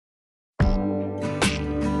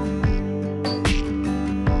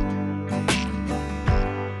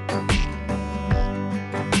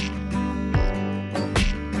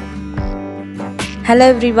Hello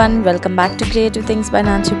everyone, welcome back to Creative Things by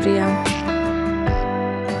Nanchi Priya.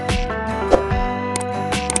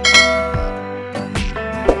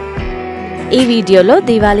 ఈ వీడియోలో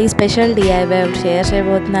Diwali special DIY share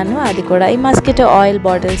చేయబోతున్నాను. అది కూడా ఈ మస్కిటో ఆయిల్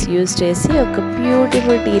బాటిల్స్ యూజ్ చేసి ఒక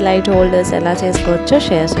బ్యూటిఫుల్ టీ లైట్ హోల్డర్స్ ఎలా చేసుకోవచ్చో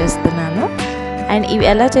షేర్ చేస్తున్నాను. అండ్ ఇవి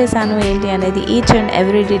ఎలా చేశాను ఏంటి అనేది ఈచ్ అండ్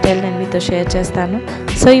ఎవ్రీ డీటెయిల్ నేను మీతో షేర్ చేస్తాను.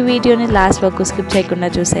 సో ఈ వీడియోని లాస్ట్ వరకు స్కిప్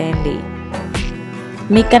చేయకుండా చూసేయండి.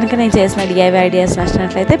 మీకు కనుక నేను చేసిన DIY ఐడియాస్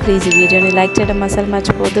నచ్చినట్లయితే ప్లీజ్ ఈ వీడియోని లైక్ చేయడం అసలు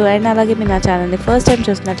మర్చిపోదు. అండ్ అలాగే మీరు నా ఛానల్ని ఫస్ట్ టైం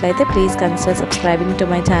చూసినట్లయితే please consider subscribing to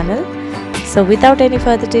my channel. So without any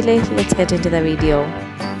further delay let's get in to the video.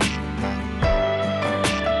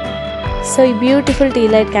 So ఈ beautiful tea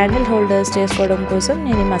light candle holders చేసుకోవడం కోసం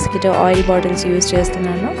నేను ఈ మస్కిటో ఆయిల్ బాటిల్స్ యూజ్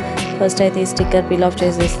చేస్తున్నాను. ఫస్ట్ అయితే ఈ స్టిక్కర్ పీల్ ఆఫ్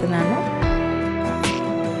చేసేస్తున్నాను.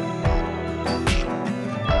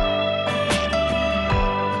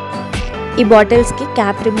 ఈ బాటిల్స్కి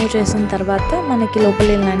క్యాప్ రిమూవ్ చేసిన తర్వాత మనకి లోపల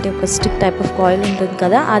ఇలాంటి ఒక స్టిక్ టైప్ ఆఫ్ కాయిల్ ఉంటుంది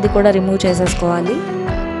కదా, అది కూడా రిమూవ్ చేసేసుకోవాలి.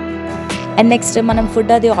 అండ్ నెక్స్ట్ మనం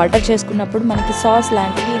ఫుడ్ అది ఆర్డర్ చేసుకున్నప్పుడు మనకి సాస్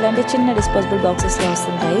లాంటివి ఇలాంటి చిన్న డిస్పోజబుల్ బాక్సెస్లో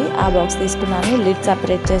వస్తుంటాయి. ఆ బాక్స్ తీసుకున్నాను, లిడ్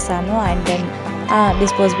సపరేట్ చేశాను అండ్ దెన్ ఆ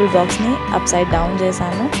డిస్పోజబుల్ బాక్స్ని అప్ సైడ్ డౌన్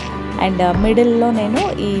చేశాను. అండ్ మిడిల్లో నేను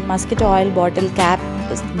ఈ mosquito oil bottle cap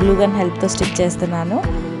glue gun హెల్ప్తో stick చేస్తున్నాను.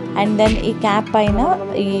 అండ్ దెన్ ఈ క్యాప్ పైన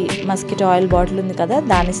ఈ మస్కిటో ఆయిల్ బాటిల్ ఉంది కదా,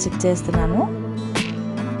 దాన్ని స్టిక్ చేస్తున్నాను.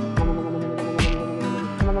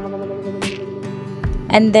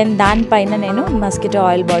 అండ్ దెన్ దానిపైన నేను మస్కిటో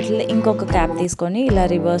ఆయిల్ బాటిల్ ఇంకొక క్యాప్ తీసుకొని ఇలా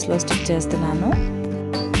రివర్స్లో స్టిక్ చేస్తున్నాను.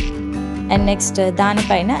 అండ్ నెక్స్ట్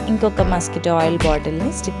దానిపైన ఇంకొక మస్కిటో ఆయిల్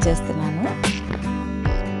బాటిల్ని స్టిక్ చేస్తున్నాను.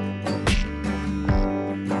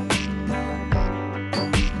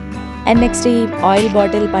 అండ్ నెక్స్ట్ ఈ ఆయిల్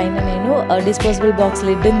బాటిల్ పైన నేను డిస్పోజబుల్ బాక్స్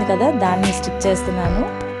లిడ్ ఉంది కదా, దాన్ని స్టిక్ చేస్తున్నాను.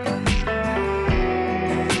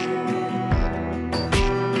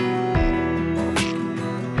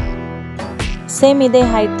 సేమ్ ఇదే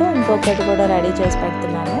హైట్తో ఇంకొకటి కూడా రెడీ చేసి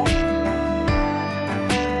పెడుతున్నాను.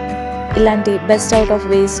 ఇలాంటి బెస్ట్ అవుట్ ఆఫ్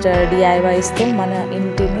వేస్ట్ DIYస్తో మన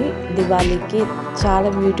ఇంటిని దివాళీకి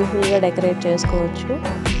చాలా బ్యూటిఫుల్గా డెకరేట్ చేసుకోవచ్చు.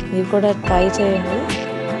 మీరు కూడా ట్రై చేయండి.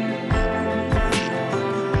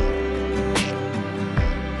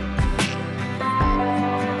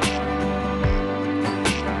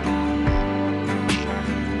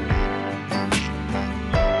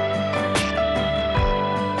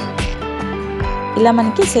 ఇలా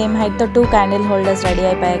మనకి సేమ్ హైట్తో 2 క్యాండిల్ హోల్డర్స్ రెడీ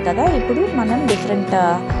అయిపోయాయి కదా. ఇప్పుడు మనం డిఫరెంట్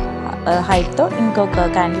హైట్తో ఇంకొక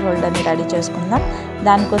క్యాండిల్ హోల్డర్ని రెడీ చేసుకుందాం.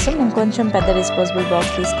 దానికోసం నేను కొంచెం పెద్ద డిస్పోజబుల్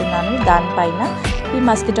బాక్స్ తీసుకున్నాను. దానిపైన ఈ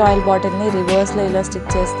మస్కిటో ఆయిల్ బాటిల్ని రివర్స్లో ఇలా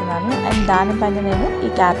స్టిక్ చేస్తున్నాను. అండ్ దానిపైన నేను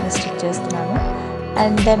ఈ క్యాప్ని స్టిక్ చేస్తున్నాను.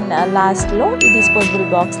 అండ్ దెన్ లాస్ట్లో ఈ డిస్పోజబుల్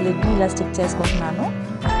బాక్స్ లిడ్ని ఇలా స్టిక్ చేసుకుంటున్నాను.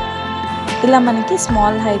 ఇలా మనకి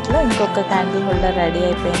స్మాల్ హైట్లో ఇంకొక క్యాండిల్ హోల్డర్ రెడీ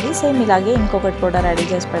అయిపోయింది. సేమ్ ఇలాగే ఇంకొకటి కూడా రెడీ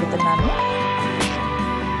చేసి పెడుతున్నాను.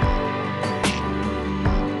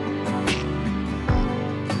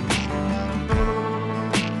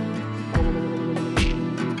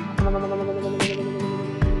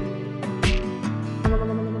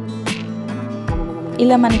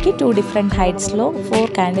 ఇలా మనకి 2 డిఫరెంట్ హైట్స్లో 4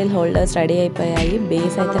 క్యాండిల్ హోల్డర్స్ రెడీ అయిపోయాయి.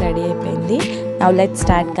 బేస్ అయితే రెడీ అయిపోయింది. Now let's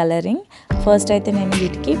start colouring. First అయితే నేను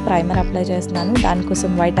వీటికి ప్రైమర్ అప్లై చేస్తున్నాను.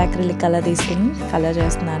 దానికోసం వైట్ అక్రిలిక్ కలర్ తీసుకుని కలర్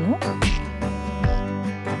చేస్తున్నాను.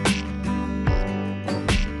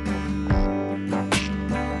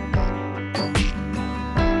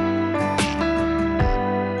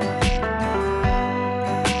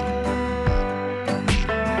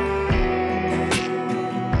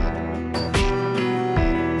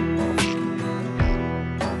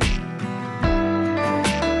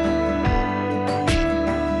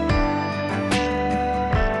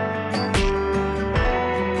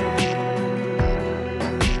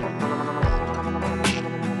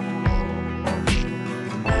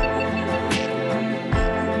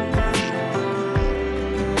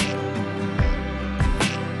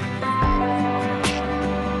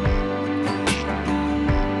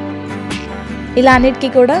 ఇలా అన్నిటికీ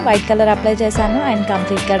కూడా వైట్ కలర్ అప్లై చేశాను అండ్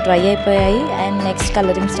కంప్లీట్గా డ్రై అయిపోయాయి. అండ్ నెక్స్ట్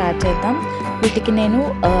కలరింగ్ స్టార్ట్ చేద్దాం. వీటికి నేను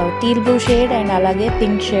టీల్ బ్లూ షేడ్ అండ్ అలాగే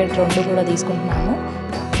పింక్ షేడ్ 2 కూడా తీసుకుంటున్నాను.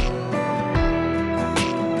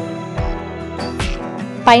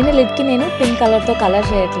 పైన లిడ్కి నేను పింక్ కలర్తో కలర్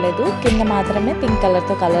చేయట్లేదు, కింద మాత్రమే పింక్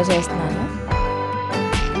కలర్తో కలర్ చేస్తున్నాను.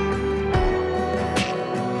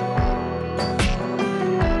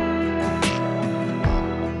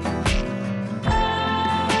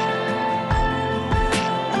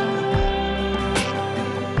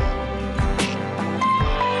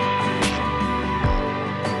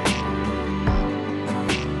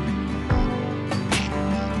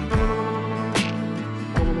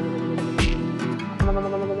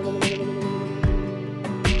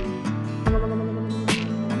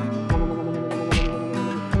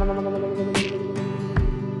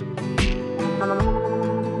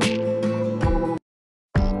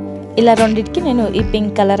 ఇలా రెండిటికి నేను ఈ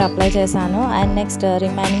పింక్ కలర్ అప్లై చేశాను అండ్ నెక్స్ట్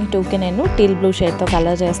రిమైనింగ్ 2కి నేను టీల్ బ్లూ షేడ్తో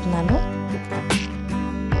కలర్ చేస్తున్నాను.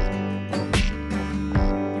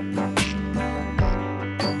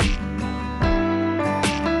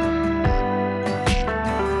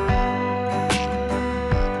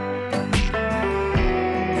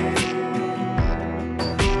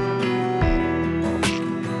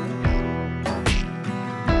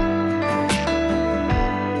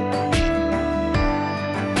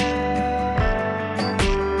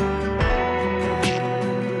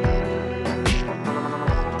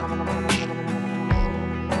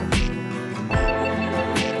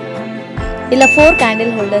 ఇలా 4 క్యాండిల్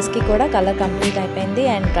హోల్డర్స్కి కూడా కలర్ కంప్లీట్ అయిపోయింది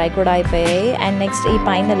అండ్ డ్రై కూడా అయిపోయాయి. అండ్ నెక్స్ట్ ఈ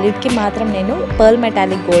పైన లిడ్కి మాత్రం నేను pearl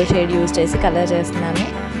metallic gold shade use చేసి కలర్ చేస్తున్నాను.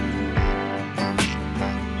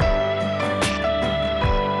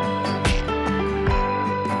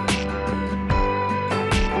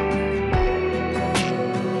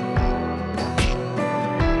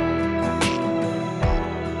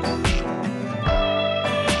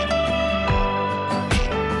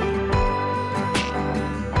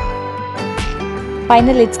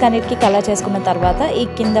 పైన లిడ్స్ కన్నిటికి కలర్ చేసుకున్న తర్వాత ఈ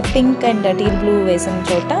కింద పింక్ అండ్ టీల్ బ్లూ వేసిన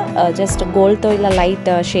చోట జస్ట్ గోల్డ్తో ఇలా లైట్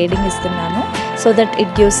షేడింగ్ ఇస్తున్నాను so that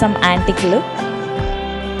it gives some antique look.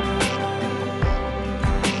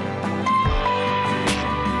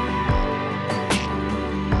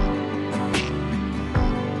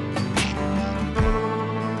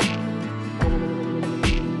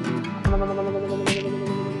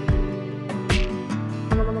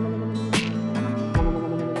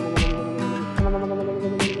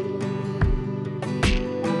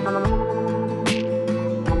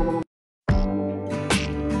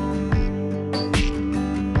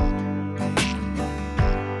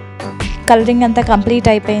 Colouring అంతా కంప్లీట్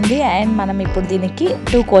అయిపోయింది అండ్ మనం ఇప్పుడు దీనికి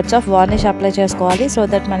 2 coats ఆఫ్ వార్నిష్ అప్లై చేసుకోవాలి సో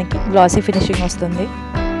దట్ మనకి గ్లాసీ ఫినిషింగ్ వస్తుంది.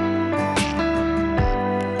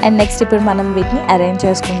 అండ్ నెక్స్ట్ ఇప్పుడు మనం వీటిని అరేంజ్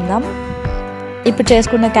చేసుకుందాం. ఇప్పుడు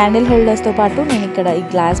చేసుకున్న క్యాండిల్ హోల్డర్స్తో పాటు నేను ఇక్కడ ఈ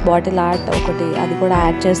గ్లాస్ బాటిల్ ఆర్ట్ ఒకటి అది కూడా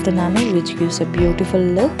యాడ్ చేస్తున్నాను which gives a beautiful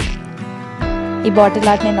look. ఈ బాటిల్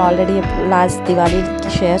ఆర్ట్ నేను ఆల్రెడీ లాస్ట్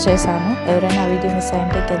దివాళీకి షేర్ చేశాను. ఎవరైనా video miss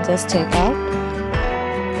అయ్యింటే can just checkout.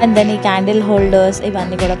 And then ఈ క్యాండిల్ హోల్డర్స్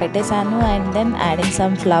ఇవన్నీ కూడా పెట్టేశాను and then adding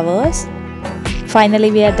some flowers. Finally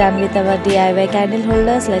we are done with our DIY candle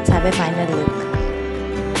holders. Let's have a final look.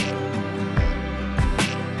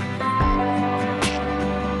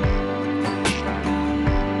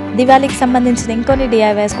 దివాళీకి సంబంధించిన ఇంకొన్ని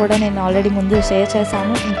DIYs కూడా నేను ఆల్రెడీ ముందు షేర్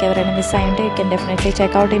చేశాను. ఇంకెవరైనా miss అయ్యింటే you can definitely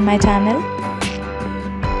checkout in my channel.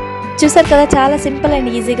 చూసారు కదా, చాలా సింపుల్ అండ్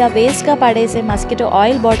ఈజీగా వేస్ట్గా పడేసే మస్కిటో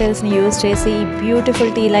ఆయిల్ బాటిల్స్ని యూజ్ చేసి ఈ బ్యూటిఫుల్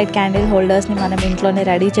టీ లైట్ క్యాండిల్ హోల్డర్స్ని మనం ఇంట్లోనే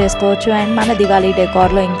రెడీ చేసుకోవచ్చు అండ్ మన దివాళీ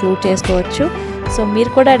డెకార్లో ఇంక్లూడ్ చేసుకోవచ్చు. సో మీరు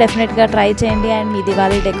కూడా డెఫినెట్గా ట్రై చేయండి అండ్ మీ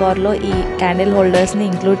దివాళీ డెకార్లో ఈ క్యాండిల్ హోల్డర్స్ని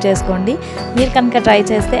ఇంక్లూడ్ చేసుకోండి. మీరు కనుక ట్రై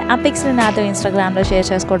చేస్తే ఆ పిక్స్ని నాతో ఇన్స్టాగ్రామ్లో షేర్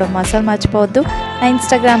చేసుకోవడం అసలు మర్చిపోవద్దు. నా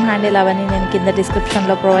ఇన్స్టాగ్రామ్ హ్యాండిల్ అవన్నీ నేను కింద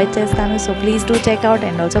డిస్క్రిప్షన్లో ప్రొవైడ్ చేస్తాను. So please do checkout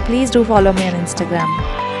and also please do follow me on Instagram.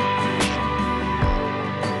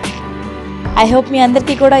 I hope మీ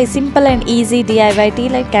అందరికీ కూడా ఈ simple and easy DIY tea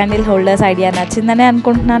light candle holders idea నచ్చిందని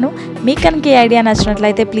అనుకుంటున్నాను. మీకు కనుక ఈ ఐడియా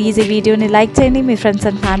నచ్చినట్లయితే ప్లీజ్ ఈ వీడియోని లైక్ చేయండి, మీ ఫ్రెండ్స్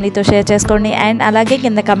అండ్ ఫ్యామిలీతో షేర్ చేసుకోండి అండ్ అలాగే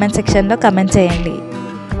కింద కమెంట్ సెక్షన్లో కమెంట్ చేయండి.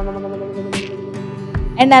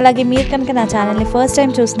 అండ్ అలాగే మీరు కనుక నా ఛానల్ని ఫస్ట్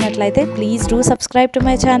టైం చూసినట్లయితే please do subscribe to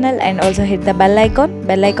my channel and also hit the bell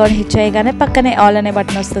icon hit చేయగానే పక్కనే ఆల్ అనే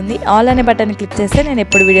బటన్ వస్తుంది. ఆల్ అనే బటన్ క్లిక్ చేస్తే నేను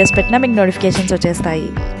ఎప్పుడు వీడియోస్ పెట్టినా మీకు నోటిఫికేషన్స్ వచ్చేస్తాయి.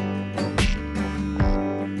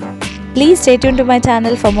 Please stay tuned to my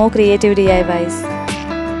channel for more creative DIYs.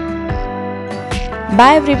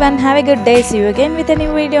 Bye everyone, have a good day. See you again with a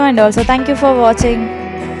new video and also thank you for watching.